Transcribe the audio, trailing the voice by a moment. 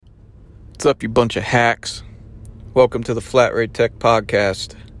What's up, you bunch of hacks? Welcome to the Flat Rate Tech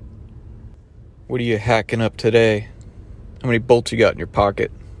Podcast. What are you hacking up today? How many bolts you got in your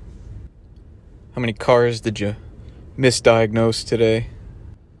pocket? How many cars did you misdiagnose today?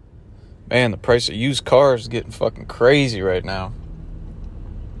 Man, the price of used cars is getting fucking crazy right now.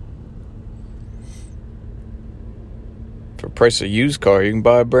 For the price of a used car, you can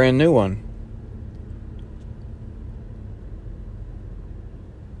buy a brand new one.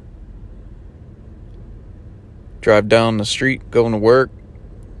 Drive down the street, going to work,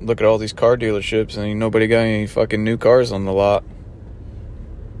 look at all these car dealerships, and ain't nobody got any fucking new cars on the lot.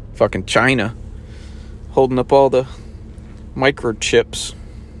 Fucking China holding up all the microchips,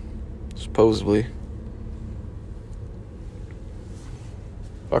 supposedly.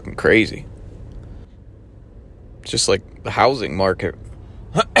 Fucking crazy. It's just like the housing market.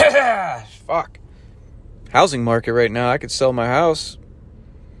 Fuck. Housing market right now, I could sell my house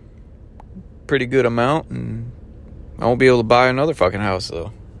pretty good amount and I won't be able to buy another fucking house,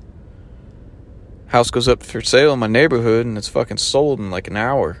 though. House goes up for sale in my neighborhood, and it's fucking sold in like an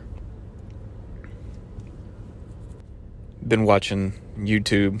hour. Been watching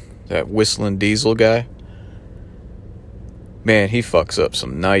YouTube, that Whistling Diesel guy. Man, he fucks up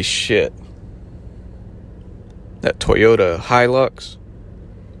some nice shit. That Toyota Hilux,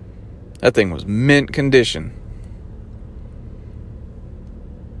 that thing was mint condition.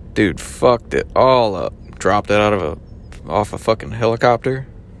 Dude fucked it all up. Dropped it off a fucking helicopter.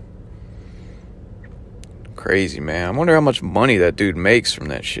 Crazy, man. I wonder how much money that dude makes from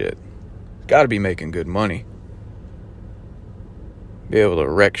that shit. Gotta be making good money. Be able to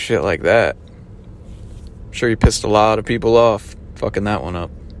wreck shit like that. I'm sure he pissed a lot of people off fucking that one up.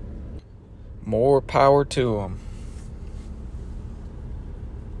 More power to him.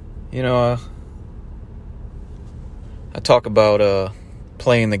 You know, I talk about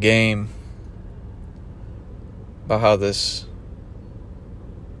playing the game, about how this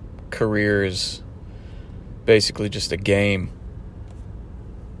career is basically just a game.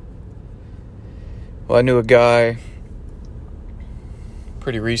 Well, I knew a guy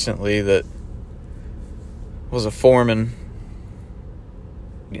pretty recently that was a foreman,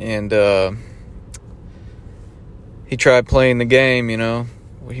 and he tried playing the game, you know.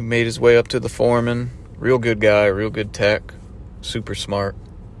 He made his way up to the foreman. Real good guy, real good tech, super smart.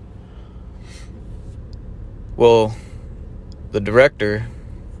 Well, the director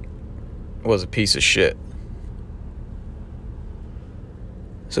was a piece of shit.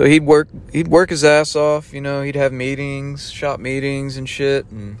 So he'd work his ass off, you know, he'd have meetings, shop meetings and shit,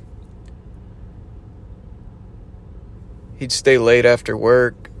 and he'd stay late after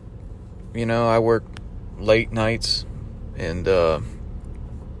work. You know, I worked late nights, and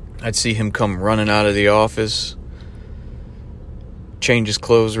I'd see him come running out of the office, change his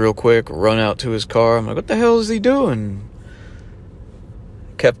clothes real quick, run out to his car. I'm like, what the hell is he doing?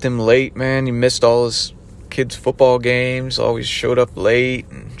 Kept him late, man. He missed all his kids' football games, always showed up late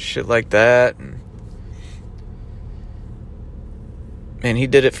and shit like that. And man, he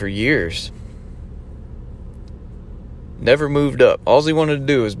did it for years. Never moved up. All he wanted to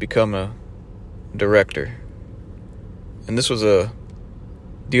do was become a director. And this was a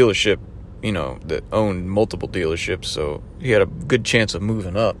dealership, you know, that owned multiple dealerships, so he had a good chance of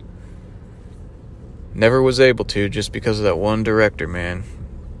moving up. Never was able to, just because of that one director, man.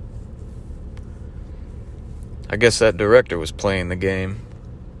 I guess that director was playing the game.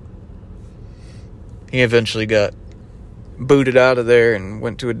 He eventually got booted out of there and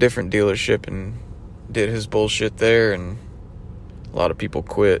went to a different dealership and did his bullshit there, and a lot of people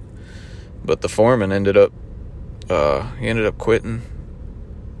quit. But the foreman ended up quitting,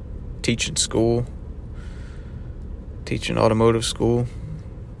 teaching automotive school.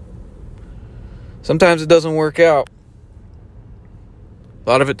 Sometimes it doesn't work out. A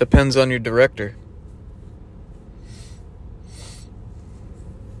lot of it depends on your director.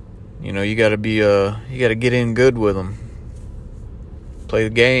 You know, you gotta get in good with them. Play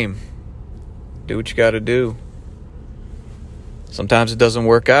the game. Do what you gotta do. Sometimes it doesn't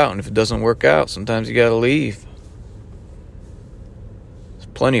work out, and if it doesn't work out, sometimes you gotta leave. There's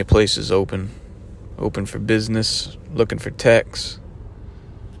plenty of places open for business, looking for techs.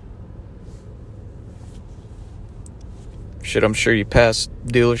 Shit, I'm sure you pass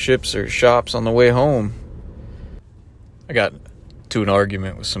dealerships or shops on the way home. I got to an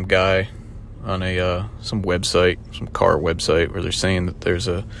argument with some guy on some car website, where they're saying that there's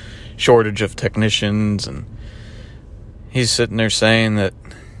a shortage of technicians, and he's sitting there saying that,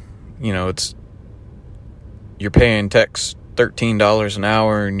 you know, you're paying techs $13 an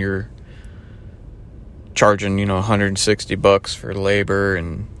hour, and you're charging, $160 for labor,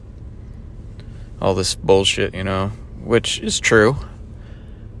 and all this bullshit, which is true.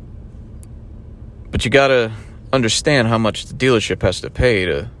 But you gotta understand how much the dealership has to pay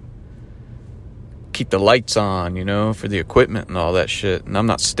to keep the lights on, for the equipment and all that shit. And I'm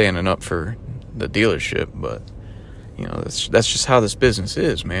not standing up for the dealership, but, that's just how this business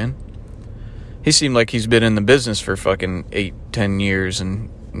is, man. He seemed like he's been in the business for fucking 8-10 years, and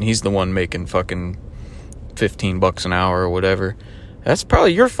he's the one making fucking $15 an hour or whatever. That's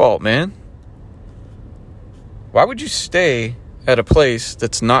probably your fault, man. Why would you stay at a place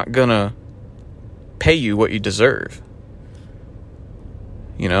that's not gonna pay you what you deserve?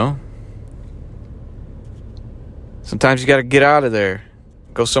 Sometimes you gotta get out of there.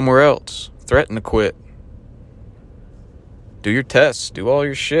 Go somewhere else. Threaten to quit. Do your tests. Do all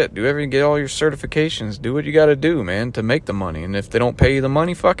your shit. Get all your certifications. Do what you gotta do, man, to make the money. And if they don't pay you the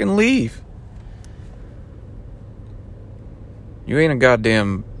money, fucking leave. You ain't a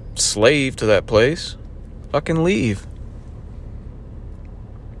goddamn slave to that place. Fucking leave.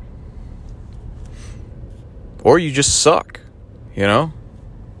 Or you just suck,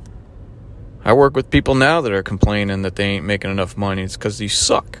 I work with people now that are complaining that they ain't making enough money. It's because you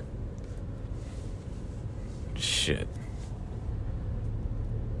suck. Shit.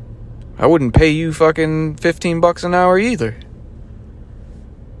 I wouldn't pay you fucking $15 an hour either.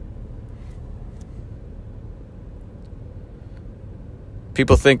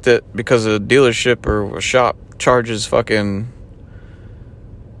 People think that because a dealership or a shop charges fucking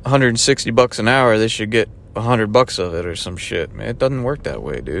 $160 an hour, they should get $100 of it or some shit. Man, it doesn't work that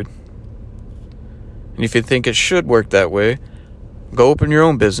way, dude. And if you think it should work that way, go open your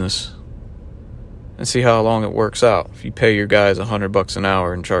own business and see how long it works out. If you pay your guys $100 an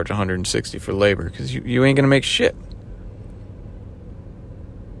hour and charge $160 for labor, because you ain't gonna make shit.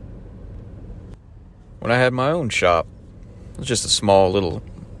 When I had my own shop, it was just a small little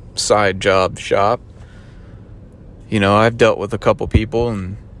side job shop. I've dealt with a couple people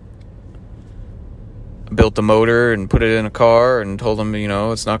and built a motor and put it in a car and told them,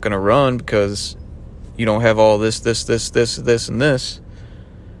 it's not going to run because you don't have all this, and this.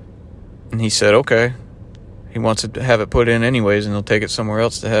 And he said, okay. He wants to have it put in anyways, and he'll take it somewhere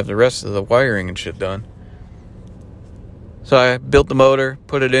else to have the rest of the wiring and shit done. So I built the motor,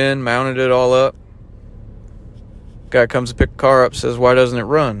 put it in, mounted it all up. Guy comes to pick the car up, says, why doesn't it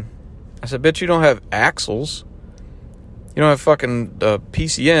run? I said, bitch, you don't have axles. You don't have fucking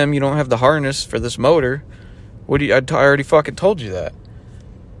PCM. You don't have the harness for this motor. I already fucking told you that.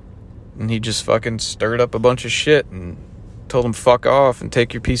 And he just fucking stirred up a bunch of shit and told him fuck off and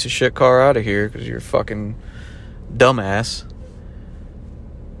take your piece of shit car out of here because you're a fucking dumbass.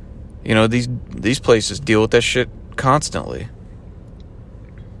 These places deal with that shit constantly.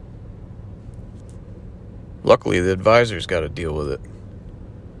 Luckily, the advisor's got to deal with it.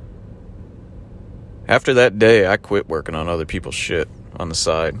 After that day, I quit working on other people's shit on the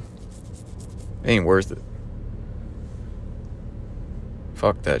side. It ain't worth it.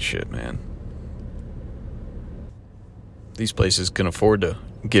 Fuck that shit, man. These places can afford to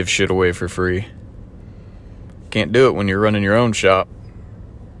give shit away for free. Can't do it when you're running your own shop.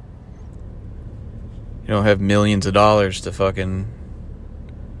 You don't have millions of dollars to fucking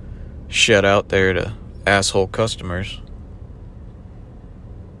shed out there to asshole customers.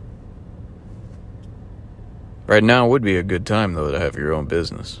 Right now would be a good time, though, to have your own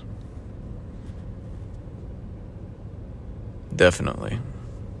business. Definitely.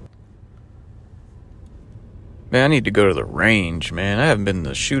 Man, I need to go to the range, man. I haven't been to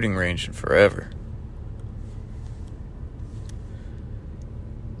the shooting range in forever.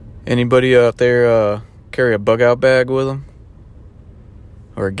 Anybody out there carry a bug-out bag with them?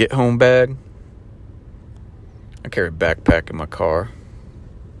 Or a get-home bag? I carry a backpack in my car.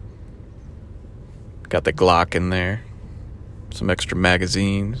 Got the Glock in there. Some extra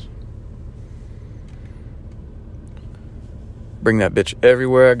magazines. Bring that bitch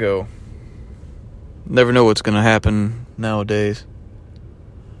everywhere I go. Never know what's gonna happen nowadays.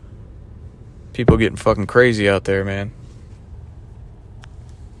 People getting fucking crazy out there, man.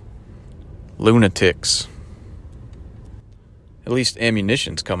 Lunatics. At least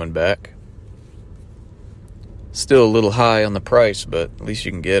ammunition's coming back. Still a little high on the price, but at least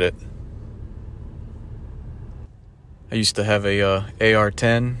you can get it. I used to have a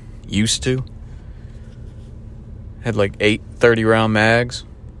AR-10. Used to. Had like 8 30-round mags.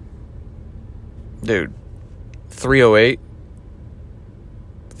 Dude, 308.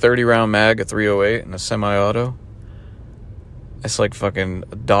 30-round mag, a 308, and a semi-auto. It's like fucking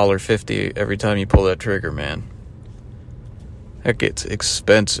 $1.50 every time you pull that trigger, man. That gets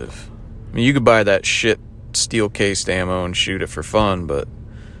expensive. I mean, you could buy that shit steel-cased ammo and shoot it for fun, but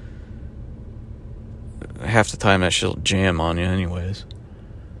half the time that shit'll jam on you anyways.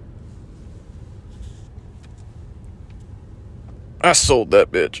 I sold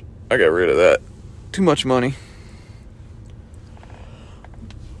that bitch. I got rid of that. Too much money.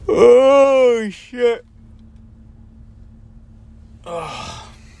 Oh, shit. Oh.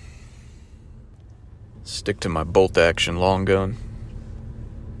 Stick to my bolt-action long gun.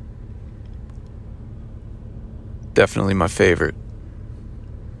 Definitely my favorite.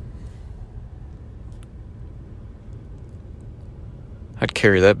 I'd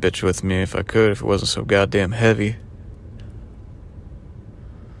carry that bitch with me if I could, if it wasn't so goddamn heavy.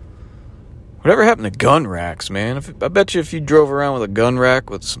 Whatever happened to gun racks, man? I bet you if you drove around with a gun rack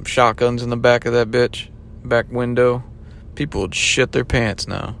with some shotguns in the back of that bitch, back window, people would shit their pants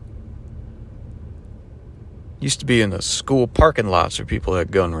now. Used to be in the school parking lots where people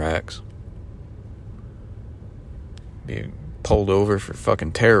had gun racks. Being pulled over for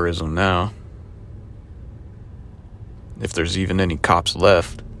fucking terrorism now. If there's even any cops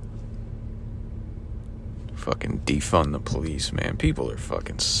left. Fucking defund the police, man. People are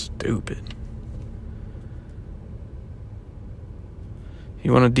fucking stupid.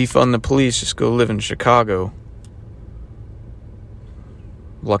 You want to defund the police, just go live in Chicago.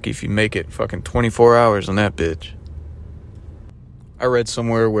 Lucky if you make it fucking 24 hours on that bitch. I read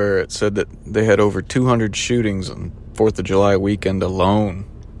somewhere where it said that they had over 200 shootings on 4th of July weekend alone.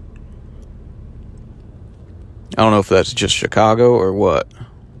 I don't know if that's just Chicago or what.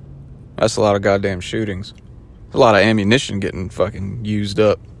 That's a lot of goddamn shootings. A lot of ammunition getting fucking used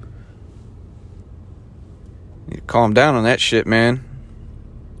up. You need to calm down on that shit, man.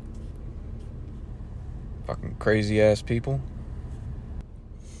 Fucking crazy ass people.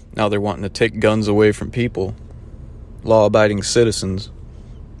 Now they're wanting to take guns away from people. Law-abiding citizens.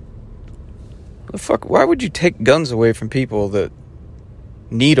 The fuck? Why would you take guns away from people that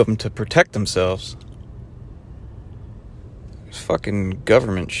need them to protect themselves? This fucking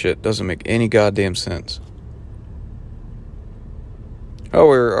government shit doesn't make any goddamn sense. Oh,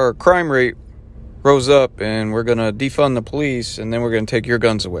 our crime rate rose up and we're gonna defund the police and then we're gonna take your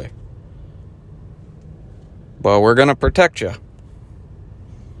guns away. Well, we're gonna protect you.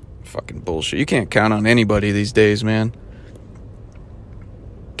 Fucking bullshit. You can't count on anybody these days, man.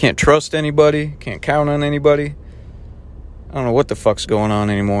 Can't trust anybody. Can't count on anybody. I don't know what the fuck's going on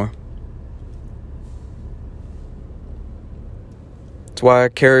anymore. That's why I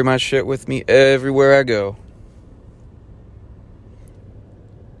carry my shit with me everywhere I go.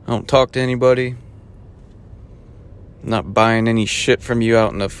 I don't talk to anybody. I'm not buying any shit from you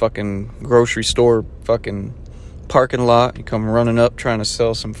out in the fucking grocery store fucking parking lot. You come running up trying to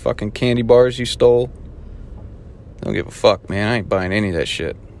sell some fucking candy bars you stole. Don't give a fuck, man. I ain't buying any of that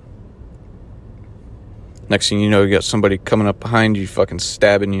shit. Next thing you know, you got somebody coming up behind you fucking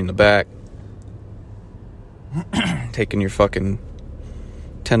stabbing you in the back. Taking your fucking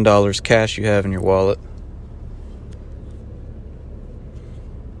 $10 cash you have in your wallet.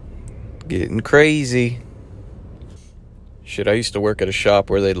 Getting crazy. Shit, I used to work at a shop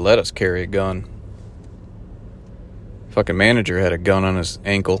where they'd let us carry a gun. Fucking manager had a gun on his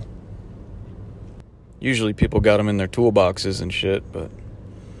ankle. Usually people got them in their toolboxes and shit, but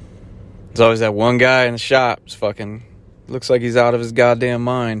there's always that one guy in the shop. It's fucking looks like he's out of his goddamn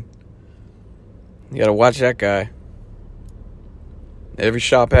mind. You gotta watch that guy. Every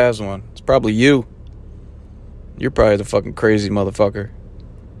shop has one. It's probably you. You're probably the fucking crazy motherfucker.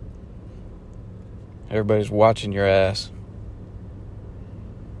 Everybody's watching your ass.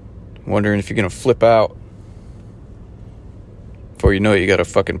 Wondering if you're gonna flip out. Before you know it, you got a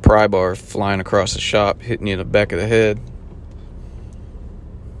fucking pry bar flying across the shop, hitting you in the back of the head.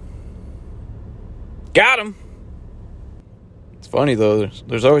 Got him! It's funny, though.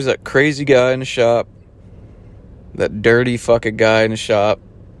 There's always that crazy guy in the shop. That dirty fucking guy in the shop.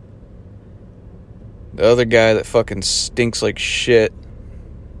 The other guy that fucking stinks like shit.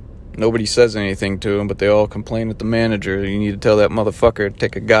 Nobody says anything to him, but they all complain at the manager. You need to tell that motherfucker to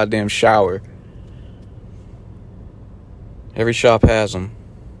take a goddamn shower. Every shop has them.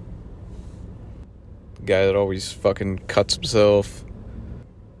 The guy that always fucking cuts himself.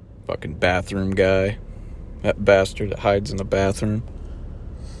 Fucking bathroom guy. That bastard that hides in the bathroom.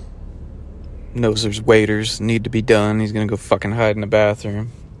 Knows there's waiters need to be done. He's gonna go fucking hide in the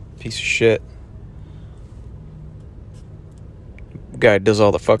bathroom. Piece of shit. Guy does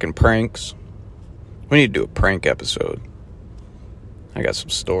all the fucking pranks. We need to do a prank episode. I got some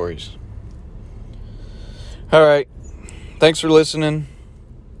stories. Alright. Thanks for listening.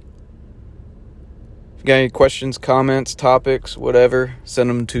 If you got any questions, comments, topics, whatever,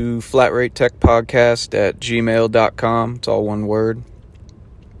 send them to flatratetechpodcast@gmail.com. It's all one word.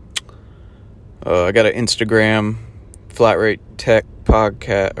 I got an Instagram, Flat Rate Tech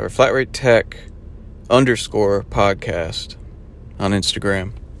podcast, or Flat Rate Tech _podcast on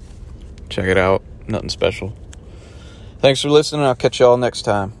Instagram. Check it out. Nothing special. Thanks for listening. I'll catch y'all next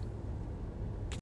time.